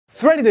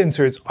Threaded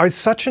inserts are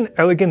such an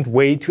elegant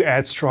way to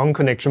add strong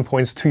connection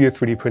points to your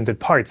 3D printed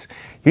parts.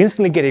 You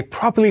instantly get a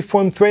properly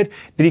formed thread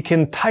that you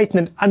can tighten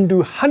and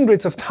undo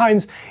hundreds of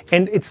times,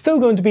 and it's still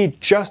going to be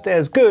just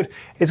as good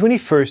as when you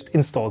first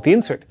installed the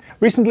insert.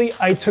 Recently,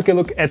 I took a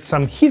look at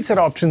some heatset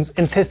options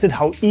and tested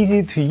how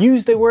easy to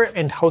use they were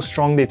and how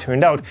strong they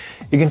turned out.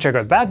 You can check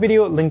out that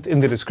video linked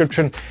in the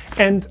description,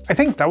 and I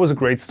think that was a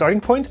great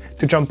starting point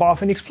to jump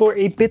off and explore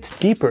a bit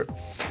deeper.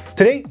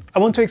 Today, I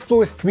want to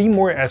explore 3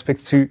 more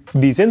aspects to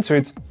these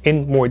inserts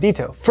in more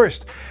detail.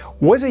 First,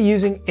 was it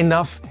using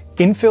enough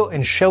infill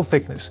and shell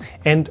thickness?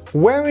 And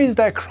where is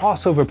that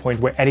crossover point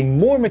where adding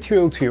more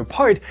material to your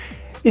part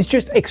is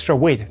just extra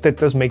weight that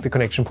doesn't make the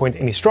connection point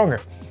any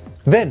stronger?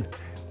 Then,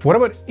 what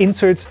about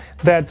inserts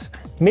that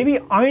maybe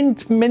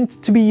aren't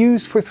meant to be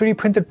used for 3D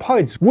printed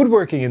parts?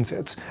 Woodworking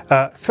inserts,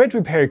 thread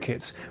repair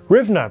kits,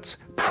 riv nuts,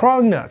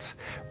 prong nuts.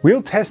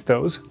 We'll test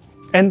those.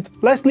 And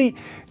lastly,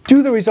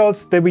 do the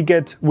results that we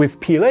get with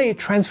PLA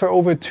transfer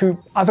over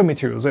to other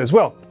materials as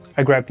well?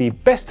 I grabbed the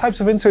best types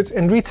of inserts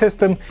and retest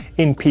them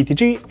in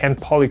PETG and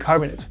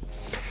polycarbonate.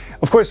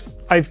 Of course,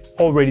 I've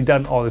already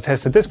done all the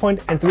tests at this point,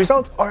 and the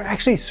results are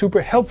actually super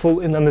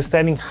helpful in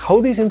understanding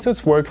how these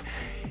inserts work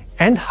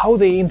and how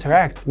they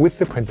interact with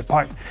the printed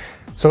part.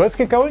 So let's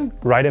get going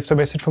right after a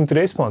message from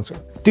today's sponsor.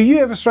 Do you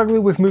ever struggle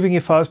with moving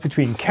your files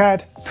between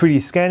CAD,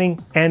 3D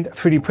scanning, and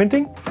 3D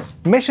printing?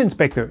 Mesh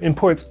Inspector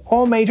imports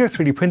all major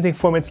 3D printing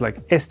formats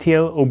like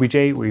STL,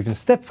 OBJ, or even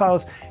step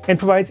files, and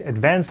provides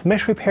advanced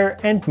mesh repair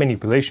and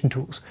manipulation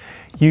tools.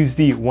 Use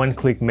the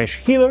one-click mesh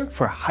healer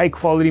for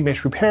high-quality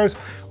mesh repairs,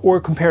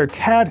 or compare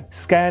CAD,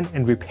 scan,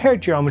 and repair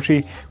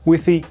geometry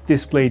with the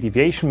display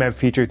deviation map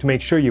feature to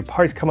make sure your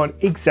parts come out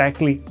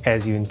exactly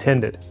as you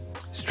intended.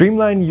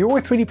 Streamline your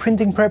 3D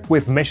printing prep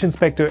with Mesh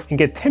Inspector and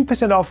get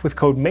 10% off with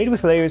code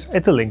MADEWITHLAYERS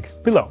at the link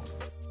below.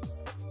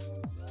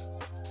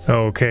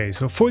 Okay,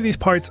 so for these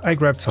parts I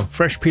grabbed some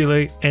fresh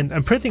PLA and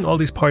I'm printing all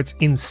these parts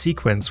in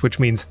sequence, which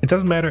means it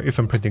doesn't matter if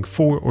I'm printing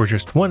 4 or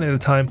just 1 at a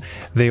time,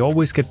 they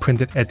always get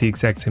printed at the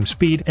exact same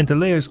speed and the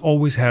layers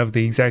always have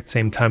the exact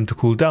same time to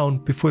cool down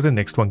before the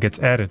next one gets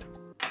added.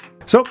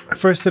 So,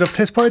 first set of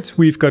test parts,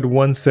 we've got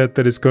one set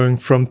that is going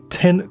from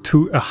 10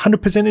 to 100%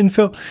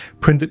 infill,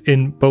 printed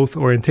in both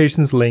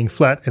orientations, laying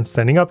flat and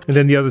standing up. And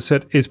then the other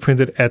set is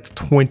printed at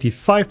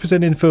 25%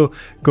 infill,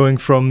 going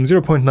from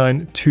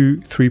 0.9 to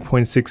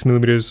 3.6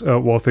 millimeters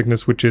wall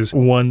thickness, which is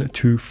 1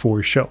 to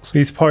 4 shells.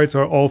 These parts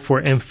are all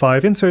for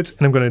M5 inserts,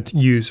 and I'm going to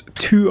use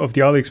 2 of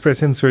the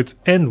AliExpress inserts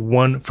and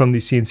 1 from the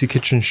CNC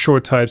Kitchen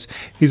short types.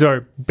 These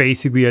are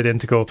basically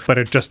identical, but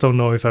I just don't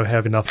know if I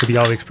have enough of the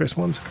AliExpress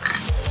ones.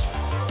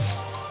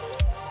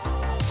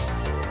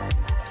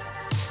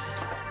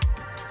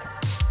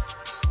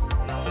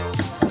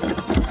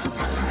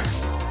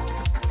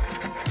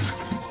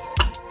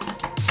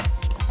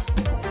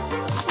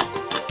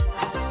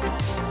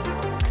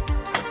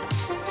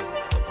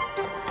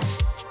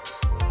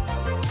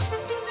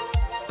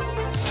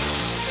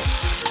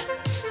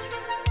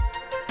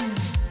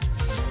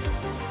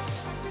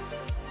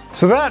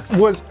 So that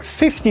was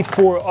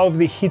 54 of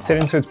the heatset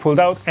inserts pulled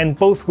out, and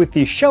both with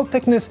the shell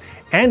thickness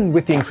and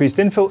with the increased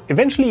infill,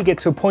 eventually you get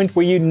to a point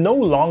where you no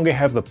longer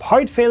have the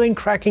part failing,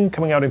 cracking,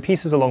 coming out in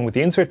pieces along with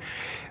the insert,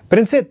 but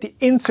instead the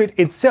insert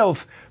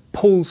itself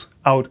pulls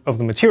out of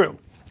the material.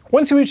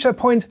 Once you reach that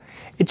point,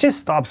 it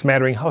just stops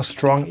mattering how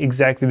strong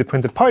exactly the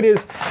printed part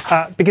is,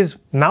 because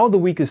now the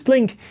weakest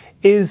link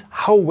is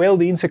how well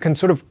the insert can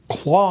sort of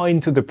claw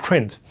into the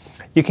print.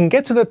 You can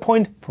get to that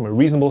point from a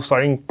reasonable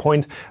starting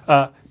point,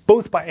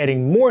 both by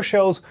adding more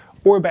shells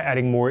or by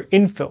adding more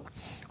infill.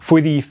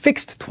 For the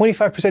fixed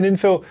 25%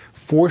 infill,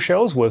 4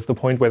 shells was the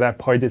point where that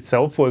part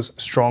itself was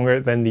stronger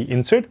than the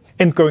insert.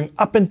 And going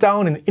up and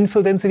down in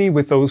infill density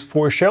with those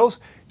 4 shells,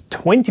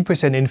 20%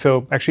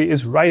 infill actually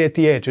is right at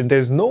the edge, and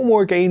there's no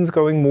more gains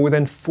going more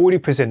than 40%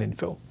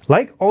 infill.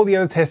 Like all the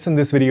other tests in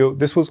this video,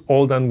 this was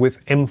all done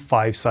with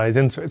M5 size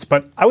inserts,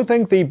 but I would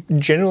think the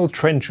general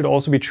trend should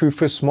also be true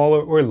for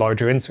smaller or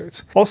larger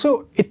inserts.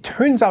 Also, it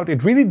turns out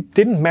it really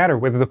didn't matter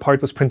whether the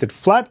part was printed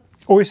flat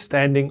or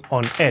standing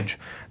on edge.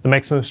 The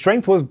maximum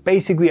strength was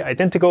basically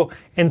identical,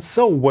 and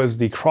so was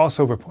the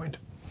crossover point.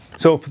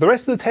 So for the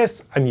rest of the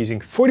tests, I'm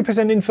using 40%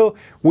 infill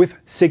with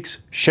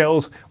 6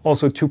 shells,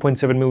 also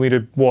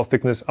 2.7mm wall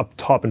thickness up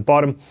top and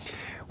bottom,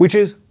 which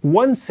is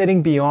one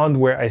setting beyond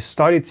where I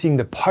started seeing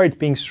the part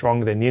being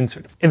stronger than the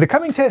insert. In the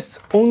coming tests,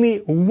 only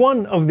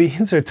one of the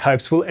insert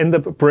types will end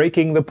up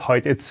breaking the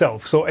part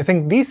itself. So I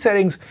think these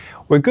settings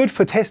were good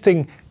for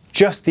testing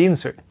just the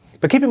insert.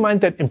 But keep in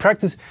mind that in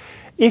practice,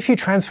 if you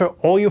transfer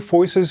all your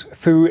forces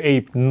through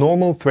a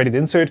normal threaded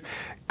insert,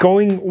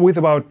 going with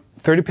about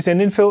 30%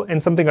 infill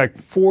and something like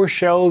 4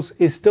 shells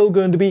is still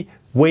going to be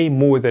way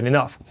more than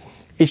enough.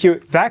 If you're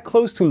that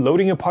close to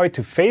loading your part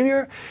to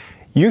failure,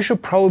 you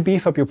should probably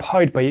beef up your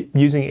part by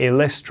using a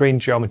less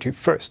strained geometry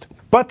first.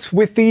 But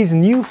with these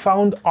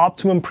newfound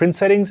optimum print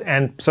settings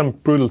and some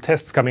brutal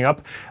tests coming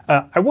up,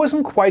 I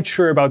wasn't quite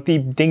sure about the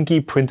dinky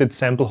printed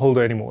sample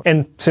holder anymore.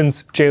 And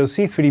since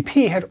JLC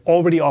 3DP had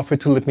already offered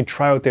to let me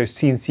try out their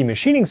CNC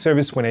machining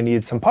service when I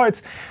needed some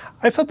parts,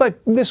 I felt like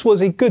this was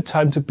a good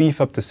time to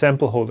beef up the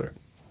sample holder.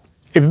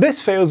 If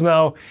this fails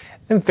now,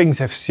 then things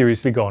have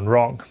seriously gone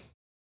wrong.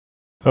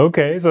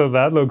 Okay, so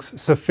that looks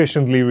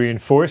sufficiently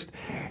reinforced.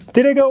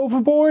 Did I go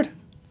overboard?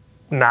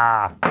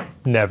 Nah,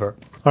 never.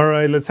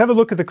 Alright, let's have a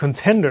look at the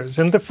contenders.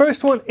 And the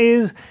first one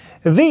is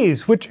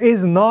these, which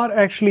is not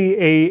actually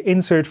an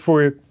insert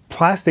for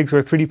plastics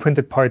or 3D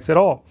printed parts at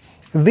all.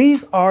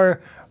 These are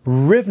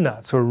riv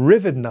nuts or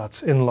rivet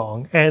nuts in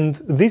long,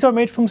 and these are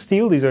made from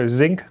steel. These are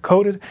zinc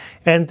coated,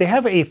 and they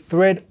have a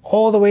thread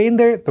all the way in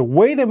there. The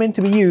way they're meant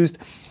to be used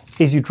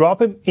is you drop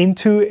them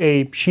into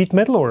a sheet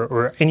metal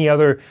or any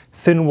other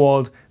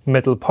thin-walled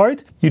metal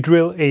part. You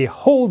drill a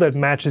hole that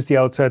matches the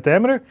outside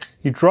diameter,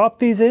 you drop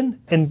these in,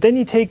 and then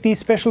you take these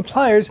special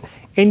pliers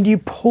and you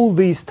pull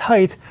these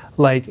tight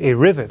like a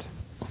rivet.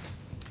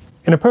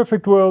 In a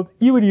perfect world,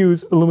 you would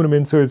use aluminum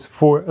inserts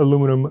for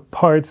aluminum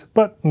parts,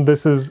 but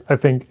this is, I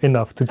think,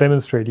 enough to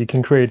demonstrate. You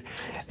can create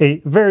a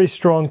very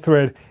strong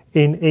thread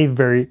in a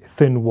very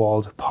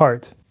thin-walled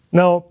part.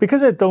 Now,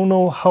 because I don't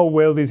know how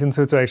well these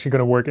inserts are actually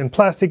going to work in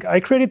plastic, I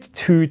created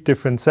two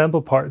different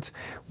sample parts.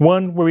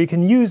 One where we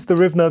can use the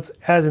riv nuts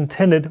as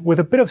intended with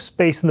a bit of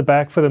space in the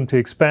back for them to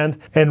expand,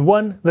 and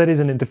one that is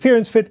an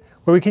interference fit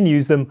where we can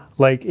use them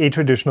like a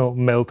traditional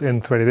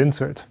melt-in threaded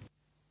insert.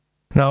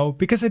 Now,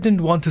 because I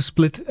didn't want to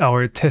split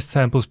our test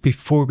samples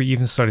before we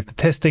even started the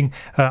testing,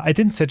 I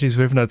didn't set these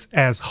riv nuts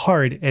as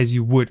hard as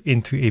you would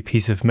into a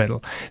piece of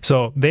metal.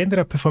 So they ended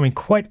up performing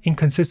quite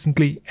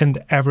inconsistently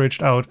and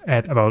averaged out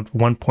at about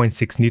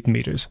 1.6 Newton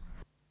meters.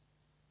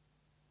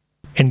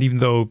 And even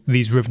though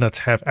these riv nuts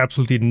have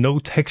absolutely no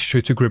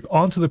texture to grip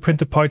onto the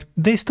printed part,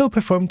 they still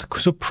performed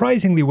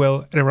surprisingly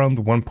well at around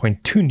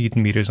 1.2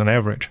 Newton meters on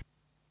average.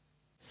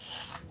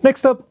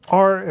 Next up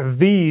are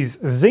these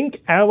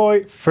zinc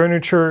alloy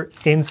furniture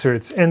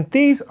inserts, and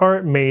these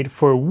are made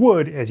for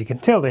wood. As you can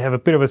tell, they have a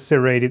bit of a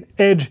serrated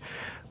edge,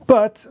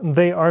 but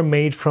they are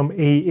made from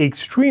a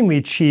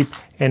extremely cheap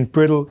and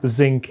brittle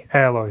zinc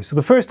alloy. So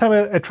the first time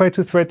I tried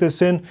to thread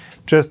this in,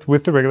 just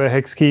with the regular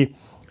hex key,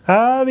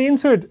 the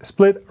insert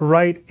split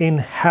right in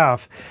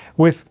half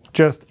with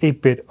just a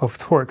bit of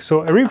torque.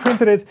 So I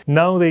reprinted it,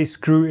 now they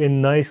screw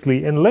in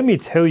nicely, and let me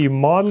tell you,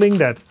 modeling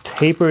that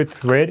tapered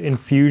thread in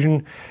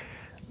Fusion,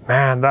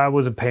 man, that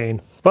was a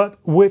pain. But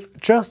with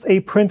just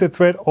a printed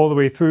thread all the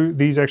way through,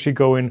 these actually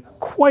go in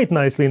quite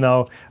nicely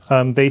now.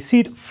 They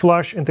seat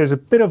flush and there's a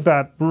bit of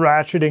that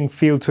ratcheting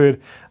feel to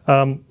it.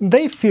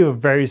 They feel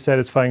very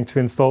satisfying to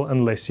install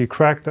unless you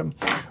crack them.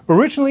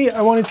 Originally,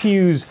 I wanted to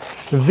use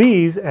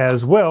these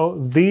as well.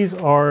 These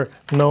are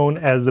known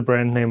as the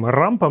brand name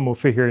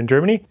Rampamuffe here in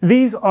Germany.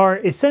 These are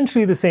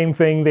essentially the same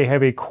thing. They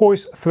have a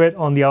coarse thread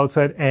on the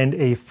outside and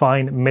a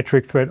fine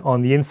metric thread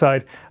on the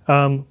inside.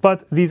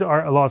 But these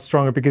are a lot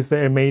stronger because they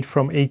are made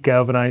from a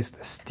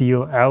galvanized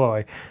steel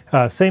alloy.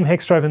 Same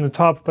hex drive in the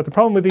top, but the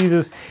problem with these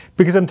is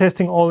because I'm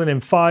testing all in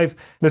M5,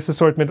 this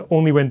assortment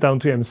only went down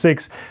to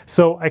M6,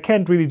 so I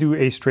can't really do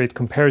a straight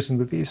comparison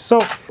with these. So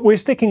we're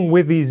sticking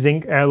with these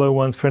zinc alloy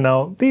ones for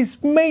now.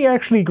 These may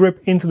actually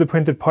grip into the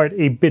printed part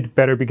a bit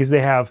better because they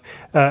have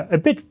a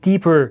bit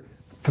deeper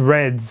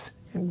threads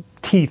and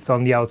teeth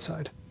on the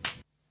outside.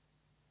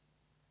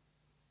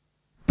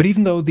 But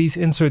even though these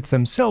inserts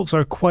themselves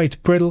are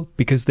quite brittle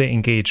because they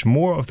engage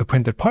more of the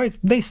printed part,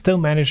 they still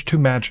manage to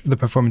match the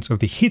performance of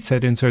the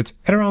heatset inserts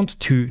at around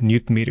 2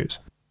 Newton meters.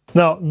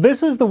 Now,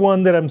 this is the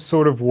one that I'm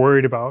sort of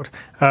worried about.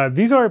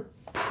 These are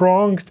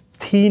pronged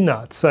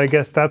T-nuts, I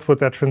guess that's what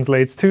that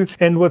translates to.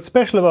 And what's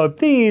special about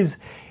these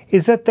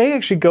is that they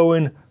actually go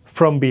in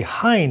from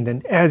behind,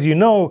 and as you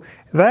know,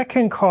 that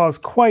can cause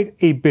quite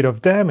a bit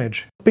of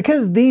damage.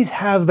 Because these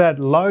have that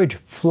large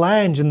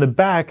flange in the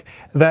back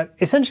that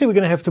essentially we're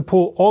going to have to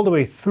pull all the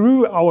way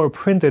through our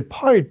printed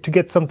part to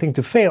get something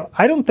to fail.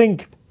 I don't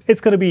think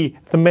it's going to be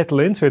the metal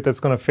insert that's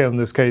going to fail in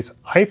this case.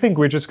 I think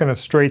we're just going to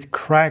straight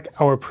crack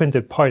our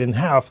printed part in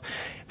half.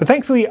 But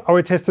thankfully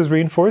our test is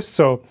reinforced,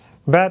 so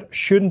that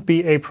shouldn't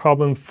be a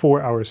problem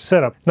for our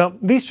setup. Now,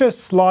 these just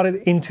slotted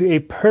into a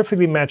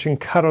perfectly matching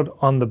cutout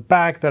on the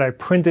back that I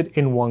printed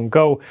in one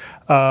go.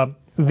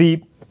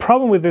 The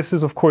problem with this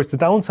is, of course, the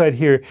downside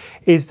here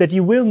is that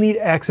you will need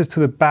access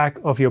to the back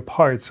of your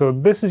part. So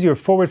this is your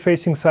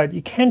forward-facing side.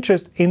 You can't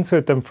just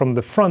insert them from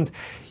the front.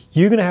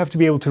 You're going to have to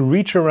be able to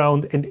reach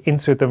around and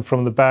insert them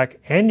from the back,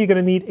 and you're going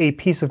to need a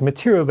piece of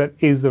material that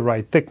is the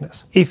right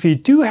thickness. If you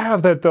do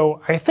have that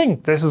though, I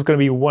think this is going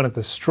to be one of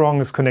the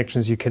strongest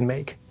connections you can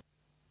make.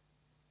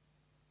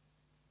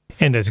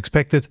 And as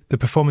expected, the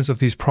performance of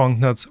these prong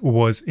nuts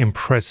was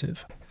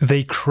impressive.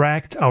 They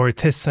cracked our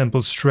test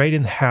samples straight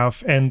in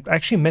half and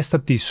actually messed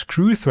up the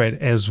screw thread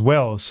as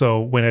well.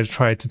 So when I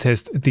tried to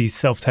test the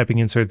self-tapping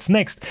inserts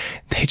next,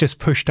 they just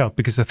pushed out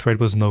because the thread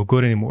was no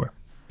good anymore.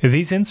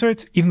 These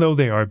inserts, even though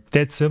they are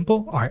dead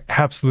simple, are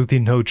absolutely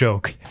no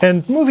joke.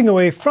 And moving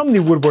away from the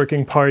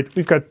woodworking part,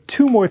 we've got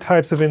two more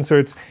types of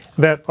inserts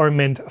that are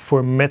meant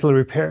for metal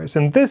repairs.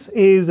 And this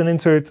is an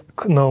insert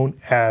known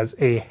as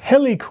a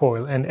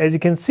helicoil. And as you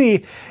can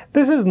see,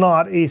 this is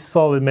not a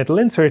solid metal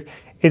insert.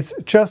 It's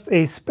just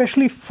a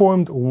specially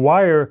formed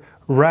wire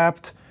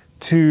wrapped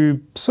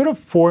to sort of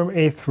form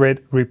a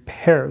thread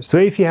repair. So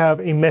if you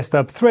have a messed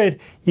up thread,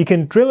 you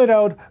can drill it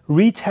out,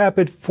 retap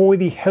it for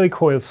the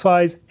helicoil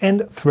size,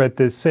 and thread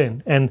this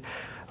in. And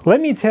let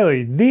me tell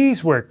you,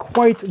 these were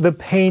quite the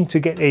pain to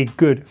get a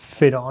good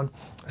fit on.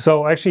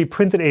 So I actually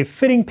printed a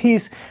fitting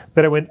piece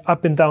that I went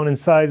up and down in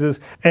sizes,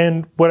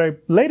 and what I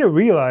later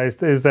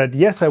realized is that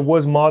yes, I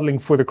was modeling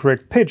for the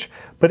correct pitch,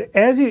 but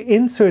as you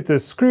insert the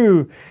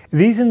screw,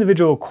 these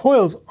individual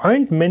coils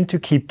aren't meant to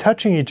keep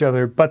touching each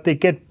other, but they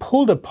get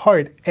pulled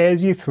apart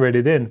as you thread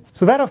it in.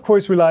 So that of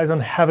course relies on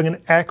having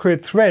an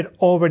accurate thread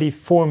already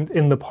formed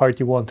in the part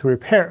you want to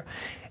repair.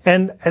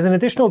 And as an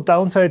additional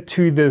downside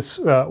to this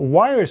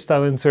wire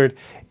style insert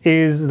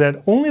is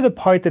that only the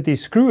part that the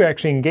screw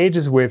actually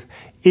engages with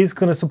is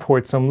going to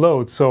support some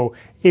load. So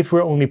if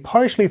we're only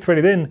partially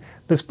threaded in,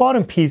 this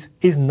bottom piece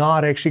is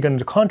not actually going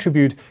to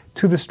contribute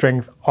to the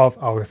strength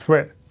of our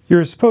thread.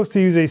 You're supposed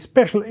to use a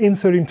special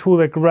inserting tool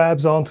that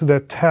grabs onto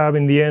that tab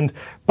in the end,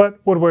 but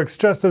what works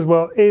just as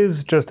well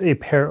is just a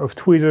pair of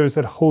tweezers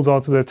that holds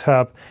onto the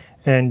tab,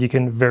 and you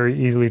can very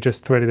easily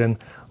just thread it in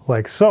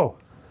like so.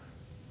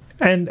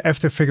 And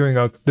after figuring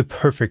out the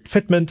perfect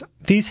fitment,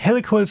 these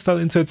helicoil style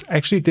inserts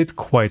actually did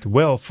quite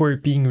well for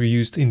being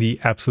reused in the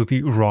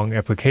absolutely wrong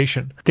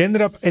application. They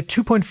ended up at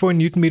 2.4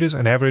 Newton meters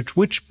on average,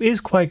 which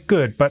is quite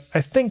good, but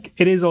I think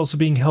it is also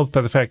being helped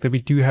by the fact that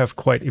we do have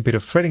quite a bit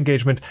of thread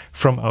engagement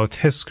from our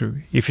test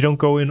screw. If you don't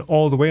go in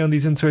all the way on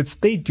these inserts,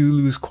 they do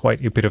lose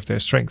quite a bit of their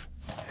strength.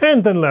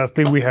 And then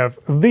lastly we have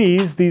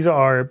these. These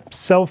are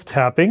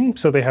self-tapping,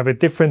 so they have a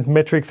different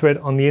metric thread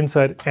on the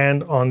inside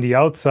and on the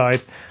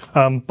outside.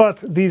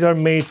 But these are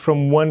made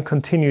from one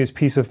continuous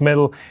piece of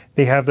metal.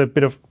 They have that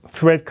bit of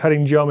thread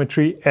cutting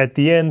geometry at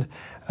the end.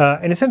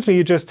 And essentially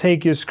you just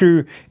take your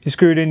screw, you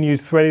screw it in, you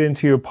thread it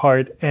into your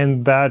part,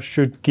 and that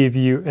should give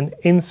you an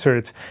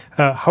insert.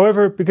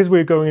 However, because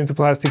we're going into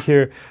plastic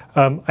here,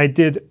 I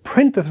did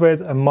print the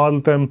threads and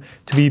modeled them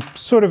to be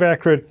sort of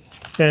accurate.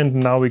 And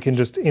now we can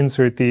just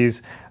insert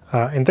these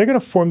and they're going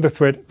to form the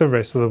thread the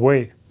rest of the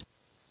way.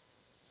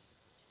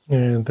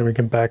 And then we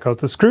can back out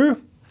the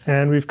screw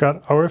and we've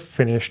got our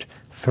finished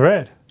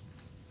thread.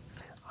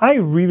 I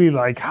really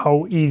like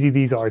how easy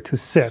these are to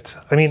set.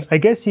 I mean, I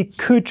guess you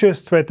could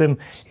just thread them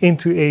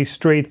into a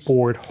straight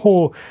bored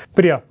hole,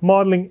 but yeah,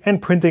 modeling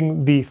and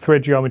printing the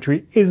thread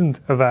geometry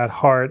isn't that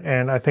hard,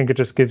 and I think it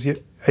just gives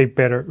you a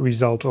better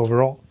result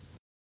overall.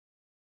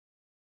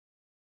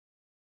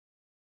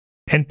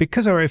 And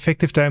because our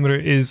effective diameter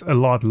is a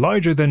lot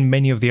larger than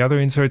many of the other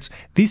inserts,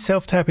 these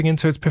self-tapping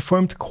inserts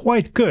performed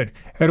quite good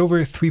at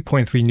over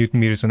 3.3 Newton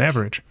meters on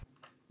average.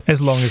 As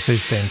long as they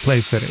stay in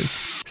place, that is.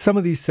 Some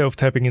of these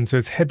self-tapping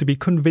inserts had to be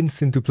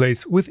convinced into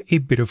place with a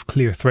bit of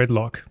clear thread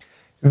lock.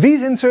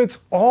 These inserts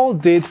all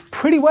did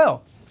pretty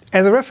well.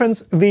 As a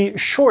reference, the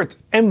short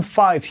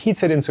M5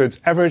 heatset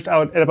inserts averaged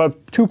out at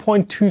about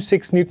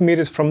 2.26 Newton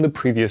meters from the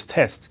previous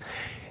tests.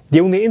 The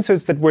only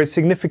inserts that were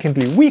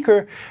significantly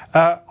weaker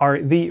are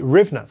the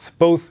riv nuts,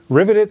 both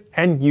riveted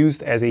and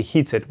used as a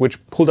heatset,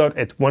 which pulled out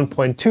at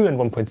 1.2 and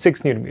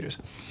 1.6 Newton meters.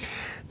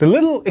 The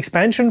little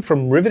expansion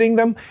from riveting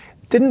them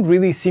didn't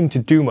really seem to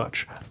do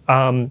much.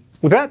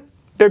 With that,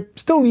 they're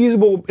still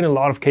usable in a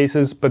lot of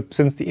cases, but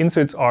since the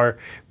inserts are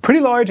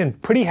pretty large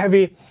and pretty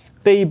heavy,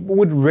 they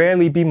would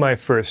rarely be my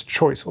first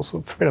choice. Also,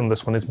 the thread on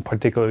this one isn't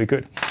particularly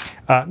good.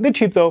 They're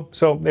cheap though,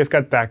 so they've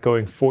got that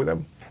going for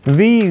them.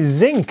 The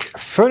zinc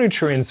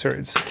furniture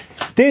inserts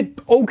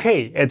did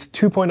okay at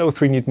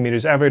 2.03 Newton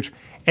meters average,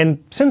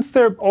 and since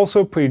they're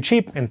also pretty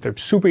cheap and they're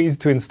super easy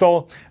to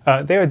install,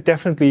 they are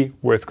definitely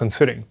worth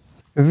considering.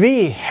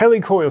 The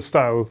helicoil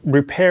style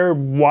repair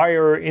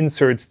wire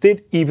inserts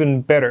did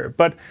even better,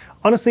 but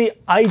honestly,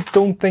 I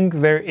don't think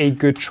they're a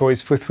good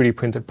choice for 3D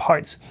printed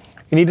parts.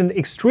 You need an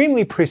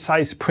extremely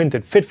precise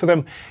printed fit for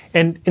them,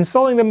 and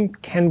installing them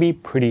can be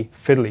pretty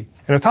fiddly.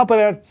 And on top of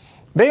that,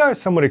 they are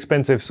somewhat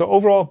expensive, so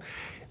overall,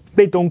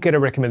 they don't get a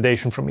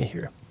recommendation from me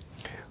here.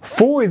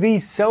 For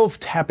these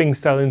self-tapping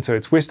style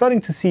inserts, we're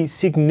starting to see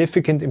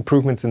significant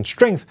improvements in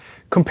strength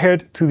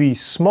compared to the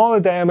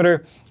smaller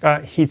diameter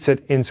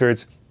heatset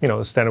inserts, you know,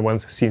 the standard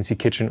ones, CNC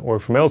Kitchen or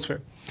from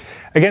elsewhere.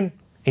 Again,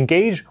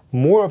 engage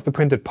more of the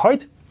printed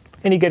part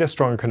and you get a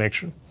stronger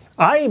connection.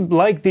 I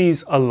like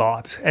these a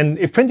lot, and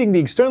if printing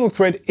the external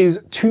thread is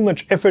too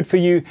much effort for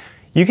you,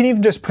 you can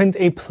even just print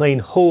a plain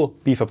hole,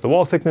 beef up the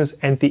wall thickness,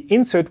 and the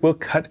insert will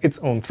cut its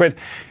own thread.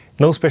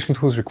 No special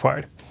tools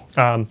required,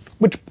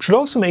 which should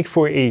also make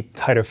for a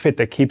tighter fit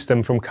that keeps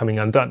them from coming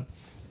undone.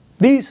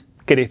 These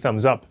get a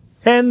thumbs up.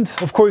 And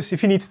of course,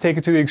 if you need to take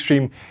it to the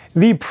extreme,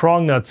 the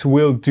prong nuts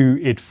will do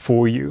it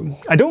for you.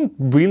 I don't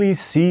really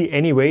see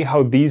any way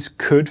how these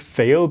could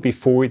fail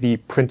before the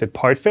printed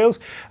part fails,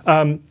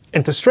 and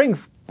the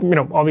strength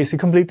obviously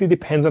completely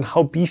depends on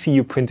how beefy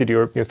you printed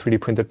your 3D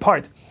printed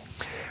part.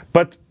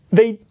 But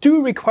they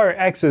do require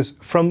access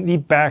from the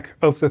back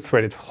of the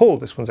threaded hole.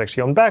 This one's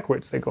actually on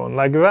backwards. They go on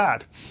like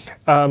that.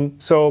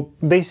 So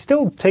they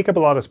still take up a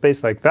lot of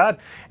space like that,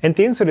 and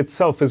the insert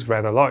itself is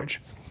rather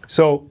large.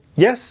 So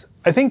yes,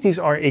 I think these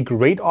are a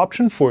great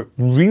option for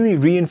really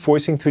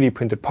reinforcing 3D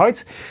printed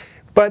parts,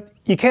 but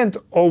you can't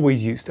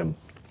always use them.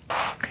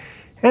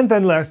 And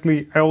then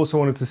lastly, I also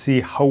wanted to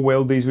see how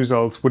well these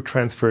results would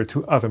transfer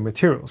to other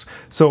materials.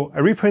 So I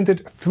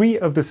reprinted 3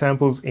 of the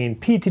samples in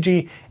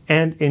PETG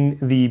and in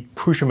the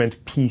Pruchament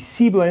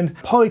PC blend.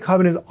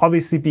 Polycarbonate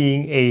obviously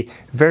being a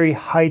very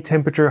high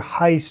temperature,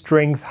 high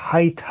strength,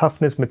 high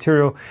toughness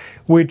material,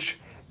 which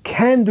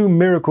can do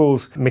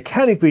miracles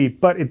mechanically,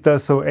 but it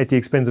does so at the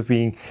expense of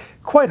being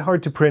quite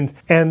hard to print,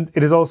 and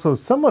it is also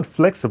somewhat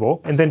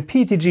flexible. And then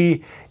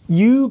PETG,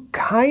 you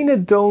kind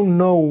of don't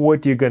know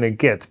what you're gonna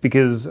get,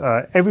 because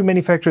every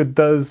manufacturer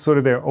does sort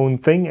of their own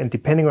thing, and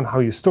depending on how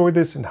you store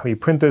this and how you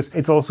print this,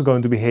 it's also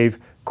going to behave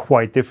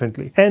quite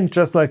differently. And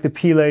just like the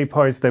PLA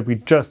parts that we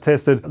just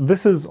tested,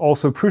 this is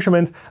also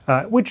Pruchament,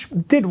 which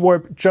did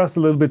warp just a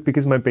little bit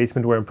because my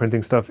basement where I'm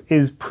printing stuff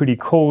is pretty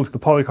cold. The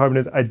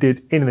polycarbonate I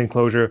did in an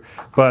enclosure,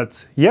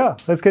 but yeah,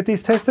 let's get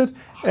these tested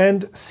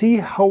and see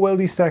how well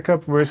these stack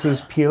up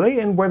versus PLA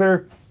and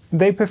whether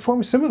they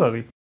perform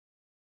similarly.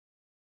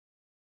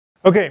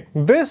 Okay,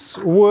 this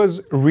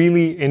was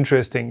really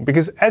interesting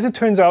because, as it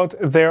turns out,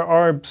 there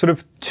are sort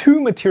of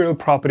 2 material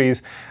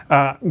properties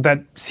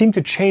that seem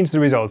to change the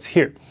results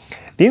here.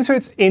 The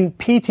inserts in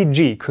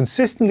PETG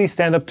consistently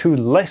stand up to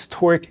less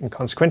torque and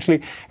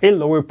consequently a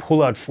lower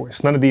pull-out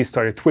force. None of these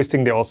started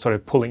twisting, they all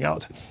started pulling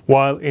out.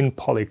 While in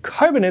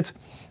polycarbonate,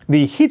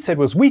 the heat set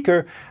was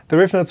weaker, the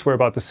riv nuts were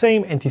about the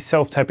same, and the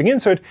self-tapping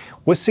insert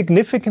was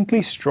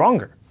significantly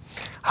stronger.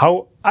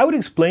 How I would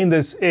explain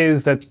this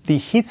is that the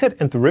heat set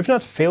and the riv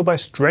nut fail by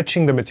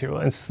stretching the material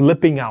and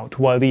slipping out,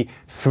 while the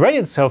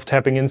threaded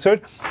self-tapping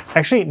insert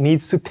actually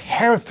needs to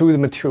tear through the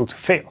material to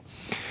fail.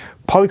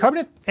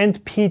 Polycarbonate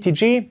and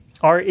PETG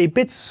are a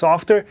bit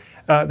softer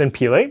than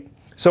PLA,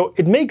 so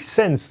it makes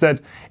sense that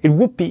it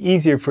would be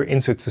easier for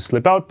inserts to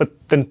slip out, but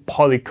then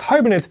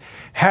polycarbonate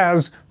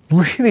has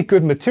really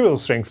good material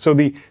strength, so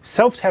the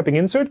self-tapping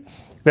insert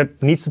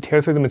that needs to tear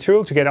through the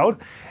material to get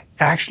out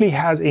actually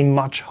has a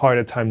much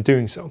harder time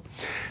doing so.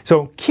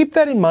 So keep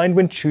that in mind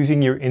when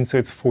choosing your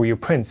inserts for your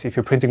prints. If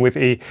you're printing with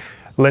a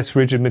less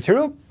rigid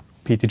material,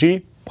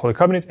 PETG,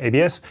 polycarbonate,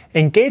 ABS,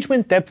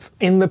 engagement depth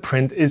in the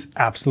print is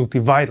absolutely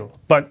vital.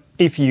 But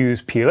if you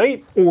use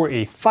PLA or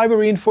a fiber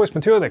reinforced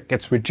material that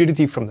gets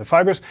rigidity from the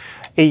fibers,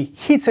 a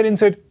heat set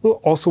insert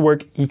will also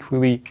work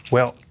equally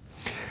well.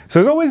 So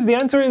as always, the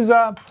answer is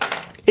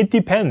it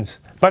depends.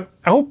 But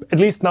I hope at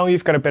least now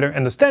you've got a better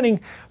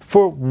understanding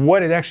for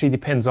what it actually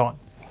depends on.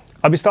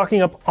 I'll be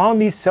stocking up on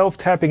these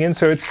self-tapping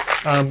inserts.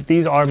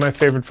 These are my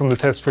favorite from the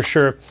test for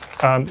sure.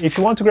 If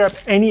you want to grab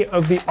any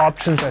of the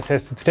options I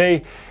tested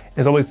today,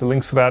 as always, the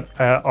links for that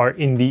are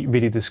in the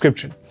video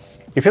description.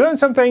 If you learned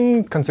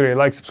something, consider a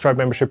like, subscribe,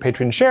 membership,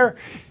 Patreon, share.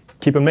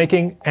 Keep on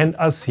making, and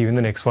I'll see you in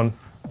the next one.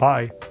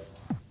 Bye.